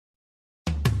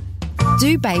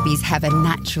Do babies have a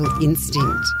natural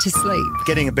instinct to sleep?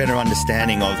 Getting a better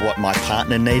understanding of what my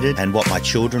partner needed and what my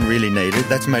children really needed,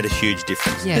 that's made a huge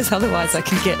difference. Yeah. Because otherwise I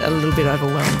can get a little bit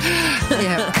overwhelmed.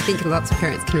 Yeah, I think lots of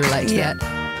parents can relate to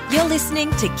that. You're listening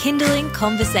to Kindling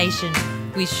Conversation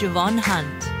with Siobhan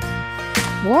Hunt.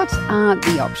 What are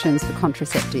the options for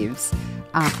contraceptives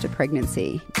after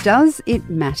pregnancy? Does it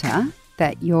matter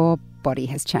that your body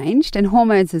has changed and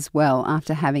hormones as well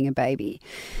after having a baby?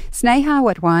 Sneha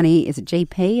Wadhwani is a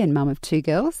GP and mum of two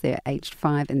girls. They're aged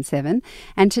 5 and 7.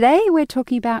 And today we're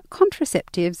talking about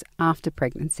contraceptives after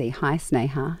pregnancy. Hi,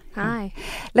 Sneha. Hi.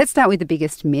 Let's start with the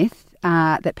biggest myth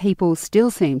that people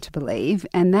still seem to believe,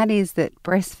 and that is that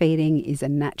breastfeeding is a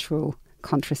natural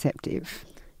contraceptive.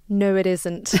 No, it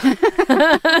isn't.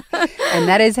 And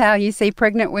that is how you see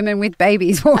pregnant women with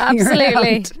babies walking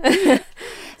around. Absolutely.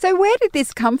 So where did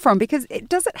this come from? Because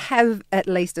does it have at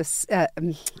least a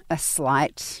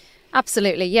slight...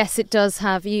 Absolutely, yes, it does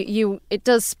have. It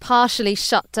does partially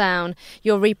shut down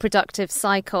your reproductive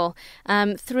cycle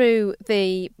through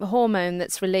the hormone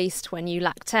that's released when you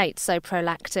lactate, so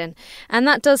prolactin. And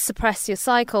that does suppress your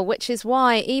cycle, which is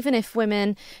why even if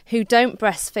women who don't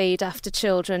breastfeed after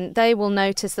children, they will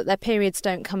notice that their periods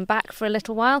don't come back for a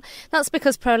little while. That's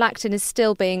because prolactin is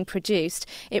still being produced.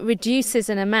 It reduces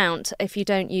in amount if you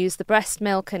don't use the breast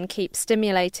milk and keep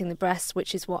stimulating the breast,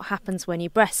 which is what happens when you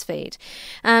breastfeed.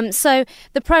 So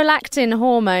the prolactin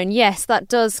hormone, yes, that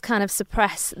does kind of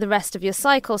suppress the rest of your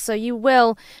cycle. So you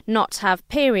will not have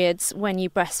periods when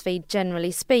you breastfeed, generally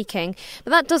speaking.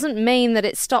 But that doesn't mean that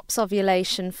it stops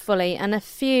ovulation fully. And a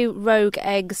few rogue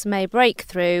eggs may break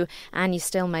through and you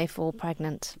still may fall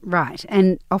pregnant. Right.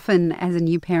 And often as a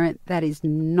new parent, that is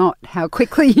not how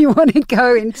quickly you want to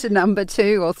go into number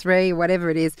 2 or 3,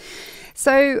 whatever it is.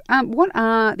 So what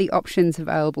are the options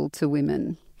available to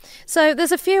women? So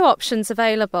there's a few options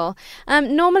available.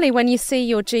 Normally when you see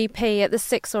your GP at the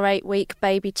 6 or 8 week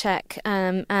baby check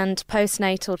and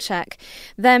postnatal check,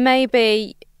 there may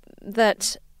be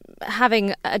that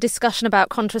having a discussion about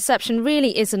contraception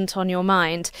really isn't on your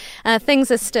mind. Things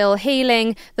are still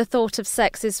healing. The thought of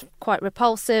sex is quite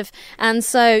repulsive. And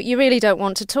so you really don't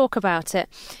want to talk about it,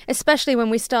 especially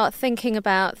when we start thinking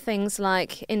about things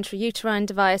like intrauterine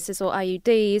devices or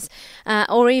IUDs,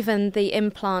 or even the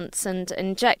implants and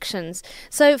injections.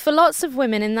 So for lots of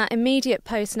women in that immediate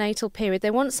postnatal period, they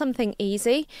want something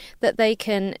easy that they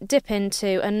can dip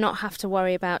into and not have to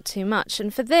worry about too much.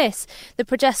 And for this, the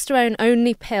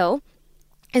progesterone-only pill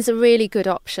is a really good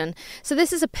option. So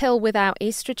this is a pill without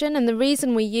estrogen, and the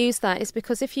reason we use that is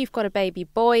because if you've got a baby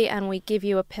boy and we give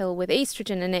you a pill with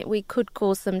estrogen in it, we could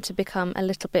cause them to become a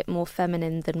little bit more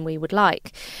feminine than we would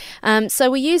like.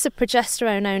 So we use a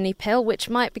progesterone-only pill, which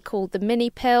might be called the mini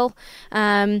pill,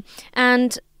 and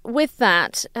with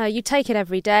that, you take it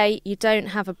every day, you don't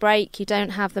have a break, you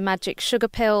don't have the magic sugar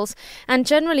pills, and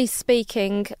generally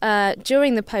speaking,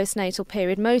 during the postnatal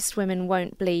period, most women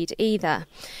won't bleed either.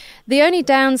 The only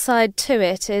downside to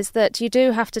it is that you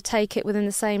do have to take it within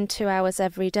the same 2 hours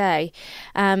every day.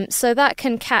 So that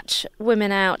can catch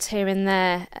women out here and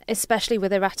there, especially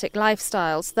with erratic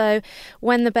lifestyles, though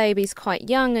when the baby's quite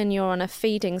young and you're on a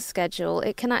feeding schedule,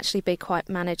 it can actually be quite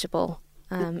manageable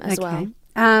as well.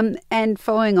 And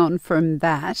following on from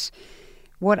that,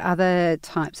 what other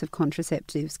types of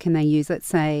contraceptives can they use? Let's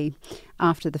say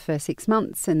after the first 6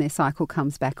 months and their cycle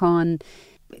comes back on,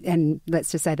 and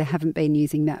let's just say they haven't been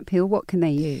using that pill, what can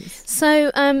they use?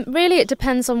 So really it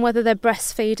depends on whether they're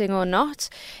breastfeeding or not.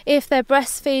 If they're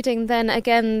breastfeeding, then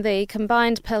again the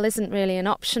combined pill isn't really an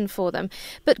option for them.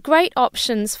 But great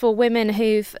options for women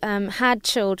who've had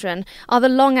children are the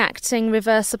long-acting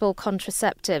reversible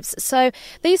contraceptives. So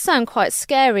these sound quite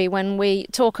scary when we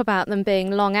talk about them being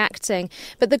long-acting,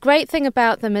 but the great thing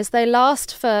about them is they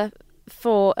last for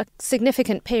a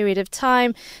significant period of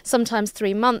time, sometimes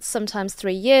 3 months, sometimes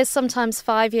 3 years, sometimes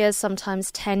 5 years,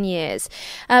 sometimes 10 years.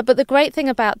 But the great thing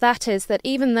about that is that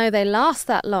even though they last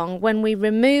that long, when we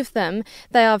remove them,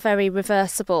 they are very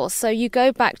reversible. So you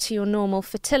go back to your normal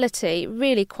fertility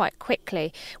really quite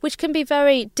quickly, which can be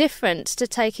very different to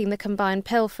taking the combined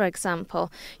pill, for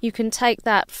example. You can take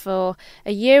that for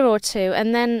a year or two,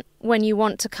 and then when you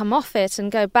want to come off it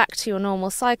and go back to your normal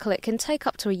cycle, it can take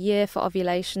up to a year for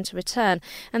ovulation to return.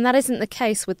 And that isn't the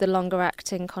case with the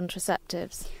longer-acting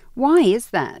contraceptives. Why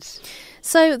is that?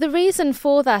 So the reason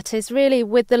for that is really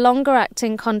with the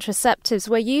longer-acting contraceptives,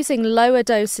 we're using lower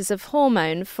doses of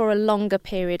hormone for a longer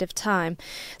period of time.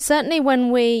 Certainly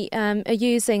when we are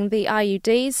using the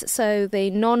IUDs, so the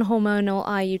non-hormonal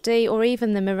IUD or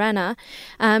even the Mirena,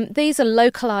 these are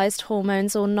localised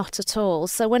hormones or not at all.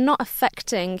 So we're not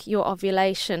affecting your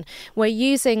ovulation. We're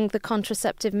using the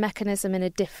contraceptive mechanism in a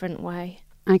different way.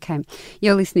 Okay.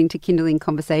 You're listening to Kindling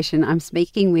Conversation. I'm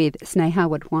speaking with Sneha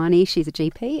Wadhwani. She's a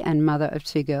GP and mother of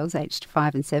 2 girls aged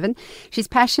 5 and 7. She's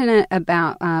passionate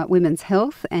about women's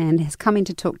health and has come in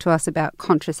to talk to us about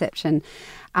contraception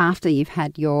after you've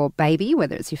had your baby,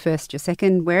 whether it's your first, your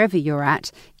second, wherever you're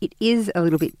at. It is a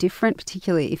little bit different,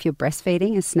 particularly if you're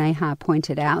breastfeeding, as Sneha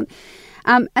pointed out.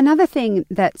 Another thing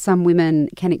that some women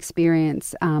can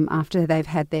experience after they've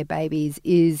had their babies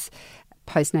is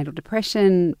postnatal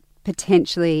depression,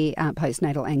 potentially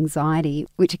postnatal anxiety,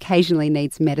 which occasionally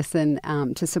needs medicine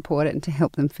to support it and to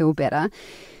help them feel better.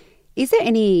 Is there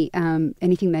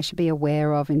anything they should be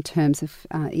aware of in terms of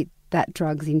that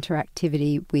drug's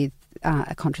interactivity with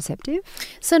a contraceptive?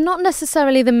 So not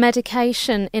necessarily the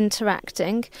medication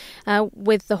interacting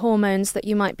with the hormones that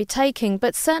you might be taking,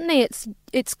 but certainly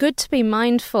it's good to be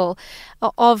mindful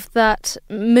of that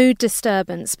mood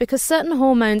disturbance, because certain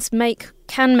hormones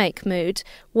can make mood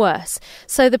worse.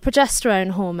 So the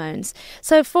progesterone hormones.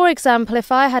 So for example, if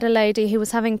I had a lady who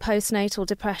was having postnatal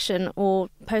depression or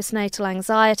postnatal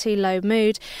anxiety, low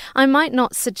mood, I might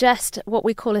not suggest what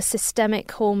we call a systemic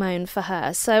hormone for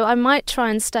her. So I might try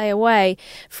and stay away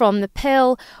from the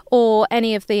pill or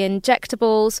any of the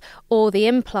injectables or the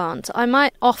implant. I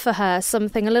might offer her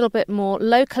something a little bit more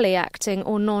locally acting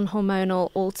or non-hormonal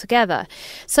altogether.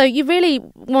 So you really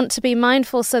want to be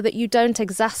mindful so that you don't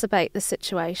exacerbate the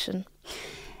situation.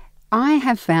 I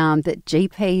have found that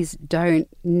GPs don't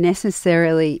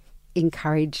necessarily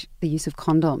encourage the use of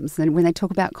condoms. And when they talk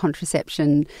about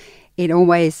contraception, it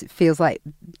always feels like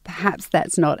perhaps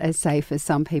that's not as safe as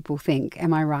some people think.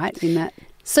 Am I right in that?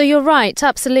 So you're right,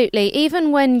 absolutely.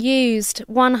 Even when used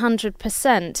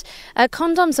 100%,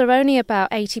 condoms are only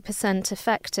about 80%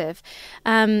 effective.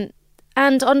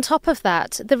 And on top of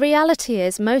that, the reality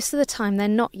is most of the time they're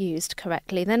not used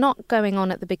correctly. They're not going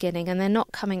on at the beginning and they're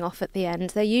not coming off at the end.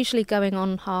 They're usually going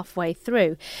on halfway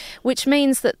through, which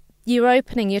means that you're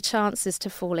opening your chances to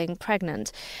falling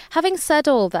pregnant. Having said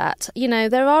all that,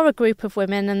 there are a group of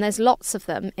women, and there's lots of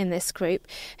them in this group,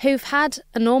 who've had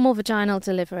a normal vaginal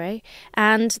delivery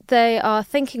and they are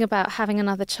thinking about having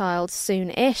another child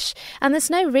soon-ish, and there's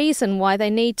no reason why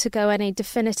they need to go any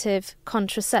definitive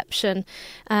contraception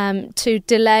to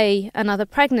delay another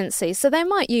pregnancy. So they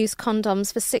might use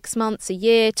condoms for 6 months, a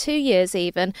year, 2 years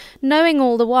even, knowing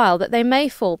all the while that they may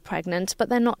fall pregnant, but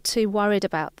they're not too worried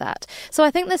about that. So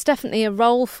I think there's definitely a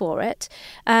role for it.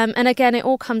 And again, it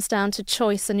all comes down to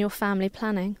choice and your family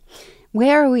planning.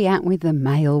 Where are we at with the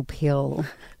male pill?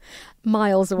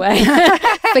 Miles away.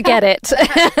 Forget it.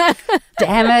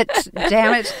 Damn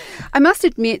it. I must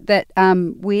admit that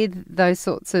with those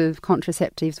sorts of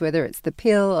contraceptives, whether it's the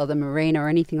pill or the Mirena or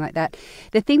anything like that,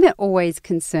 the thing that always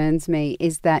concerns me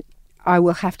is that I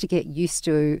will have to get used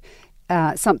to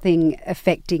something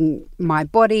affecting my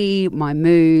body, my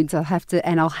moods. I'll have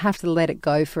to let it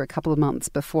go for a couple of months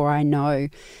before I know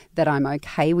that I'm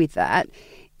okay with that.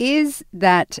 Is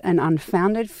that an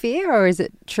unfounded fear, or is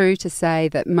it true to say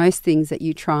that most things that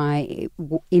you try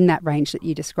in that range that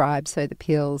you described, so the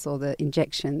pills or the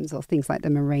injections or things like the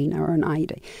Mirena or an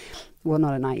IUD, well,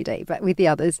 not an IUD, but with the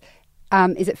others,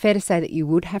 is it fair to say that you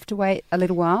would have to wait a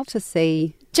little while to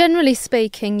see? Generally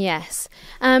speaking, yes.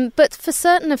 But for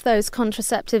certain of those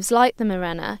contraceptives like the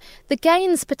Mirena, the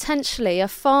gains potentially are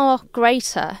far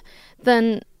greater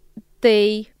than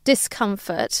the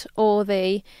discomfort or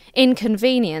the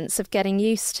inconvenience of getting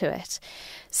used to it.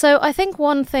 So I think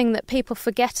one thing that people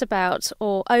forget about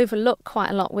or overlook quite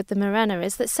a lot with the Mirena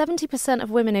is that 70% of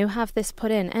women who have this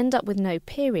put in end up with no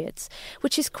periods,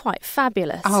 which is quite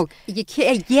fabulous. Oh,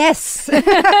 yes. Yes,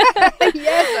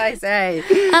 I say.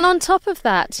 And on top of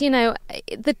that,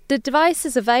 the device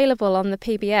is available on the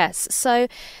PBS. So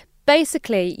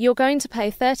basically, you're going to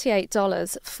pay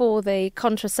 $38 for the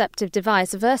contraceptive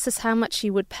device versus how much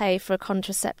you would pay for a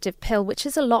contraceptive pill, which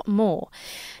is a lot more.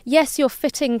 Yes, your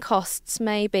fitting costs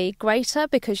may be greater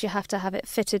because you have to have it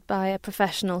fitted by a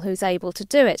professional who's able to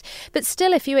do it. But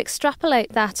still, if you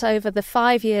extrapolate that over the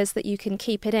 5 years that you can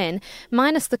keep it in,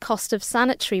 minus the cost of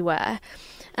sanitary wear,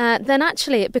 then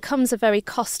actually it becomes a very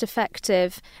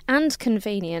cost-effective and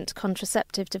convenient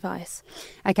contraceptive device.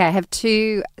 Okay, I have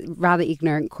two rather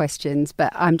ignorant questions questions,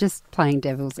 but I'm just playing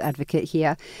devil's advocate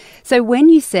here. So when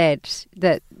you said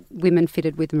that women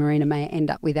fitted with Mirena may end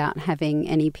up without having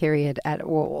any period at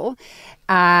all,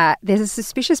 there's a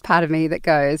suspicious part of me that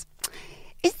goes,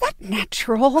 is that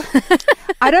natural?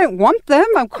 I don't want them.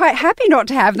 I'm quite happy not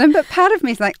to have them. But part of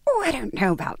me is like, oh, I don't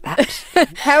know about that.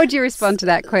 How would you respond to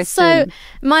that question? So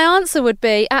my answer would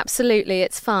be absolutely,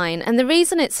 it's fine. And the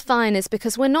reason it's fine is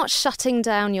because we're not shutting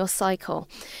down your cycle.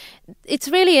 It's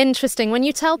really interesting. When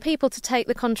you tell people to take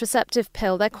the contraceptive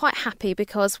pill, they're quite happy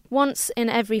because once in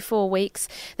every 4 weeks,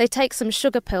 they take some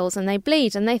sugar pills and they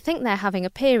bleed and they think they're having a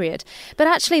period. But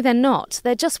actually they're not.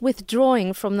 They're just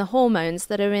withdrawing from the hormones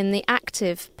that are in the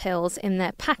active pills in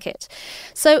their packet.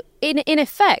 So in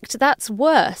effect, that's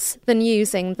worse than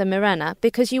using the Mirena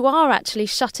because you are actually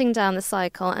shutting down the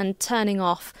cycle and turning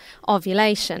off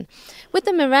ovulation. With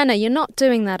the Mirena, you're not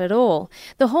doing that at all.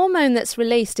 The hormone that's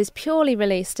released is purely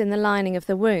released in the lining of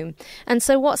the womb. And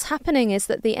so what's happening is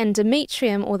that the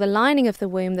endometrium, or the lining of the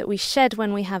womb that we shed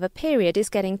when we have a period, is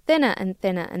getting thinner and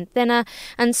thinner and thinner.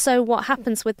 And so what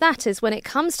happens with that is when it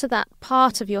comes to that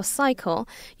part of your cycle,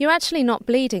 you're actually not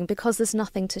bleeding because there's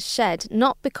nothing to shed,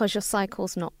 not because your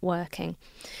cycle's not working.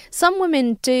 Some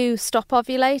women do stop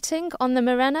ovulating on the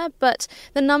Mirena, but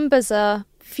the numbers are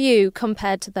few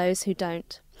compared to those who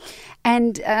don't.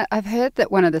 And I've heard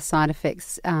that one of the side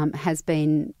effects has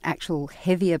been actual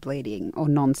heavier bleeding or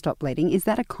non-stop bleeding. Is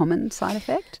that a common side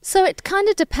effect? So it kind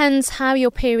of depends how your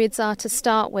periods are to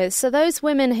start with. So those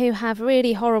women who have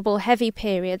really horrible heavy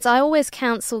periods, I always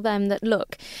counsel them that,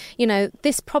 look, you know,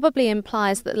 this probably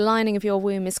implies that the lining of your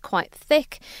womb is quite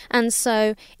thick. And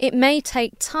so it may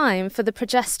take time for the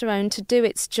progesterone to do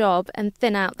its job and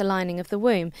thin out the lining of the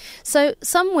womb. So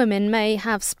some women may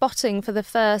have spotting for the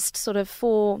first sort of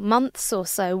 4 months or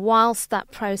so whilst that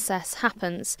process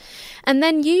happens. And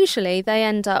then usually they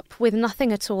end up with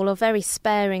nothing at all or very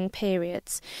sparing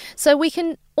periods. So we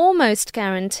can almost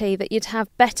guarantee that you'd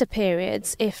have better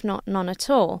periods, if not none at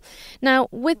all. Now,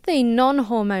 with the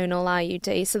non-hormonal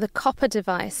IUD, so the copper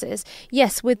devices,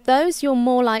 yes, with those you're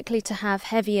more likely to have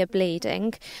heavier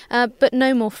bleeding, but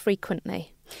no more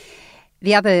frequently.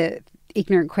 The other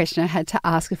ignorant question I had to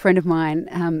ask, a friend of mine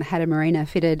had a Mirena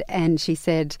fitted and she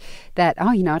said that,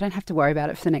 oh, you know, I don't have to worry about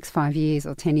it for the next 5 years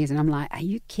or 10 years. And I'm like, are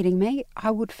you kidding me?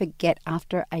 I would forget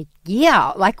after a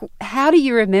year. Like, how do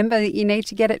you remember that you need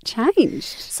to get it changed?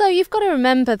 So you've got to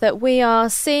remember that we are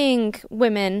seeing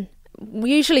women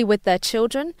usually with their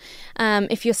children.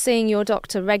 If you're seeing your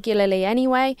doctor regularly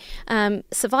anyway,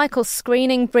 cervical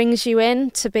screening brings you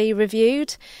in to be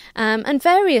reviewed, and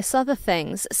various other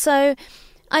things. So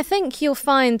I think you'll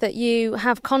find that you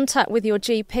have contact with your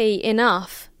GP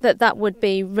enough that would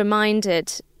be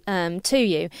reminded to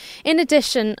you. In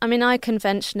addition, I mean, I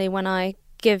conventionally, when I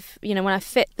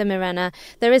fit the Mirena,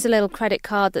 there is a little credit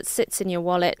card that sits in your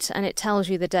wallet and it tells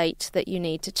you the date that you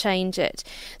need to change it.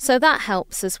 So that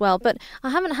helps as well. But I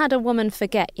haven't had a woman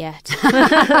forget yet.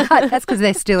 That's because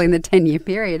they're still in the 10-year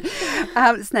period.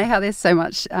 Sneha, there's so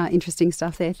much interesting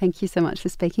stuff there. Thank you so much for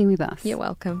speaking with us. You're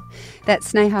welcome.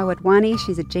 That's Sneha Wadhwani.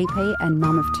 She's a GP and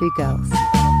mum of 2 girls.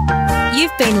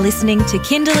 You've been listening to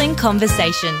Kindling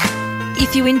Conversation.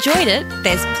 If you enjoyed it,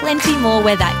 there's plenty more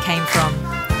where that came from.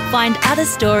 Find other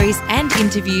stories and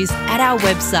interviews at our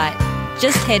website.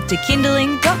 Just head to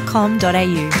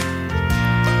kindling.com.au.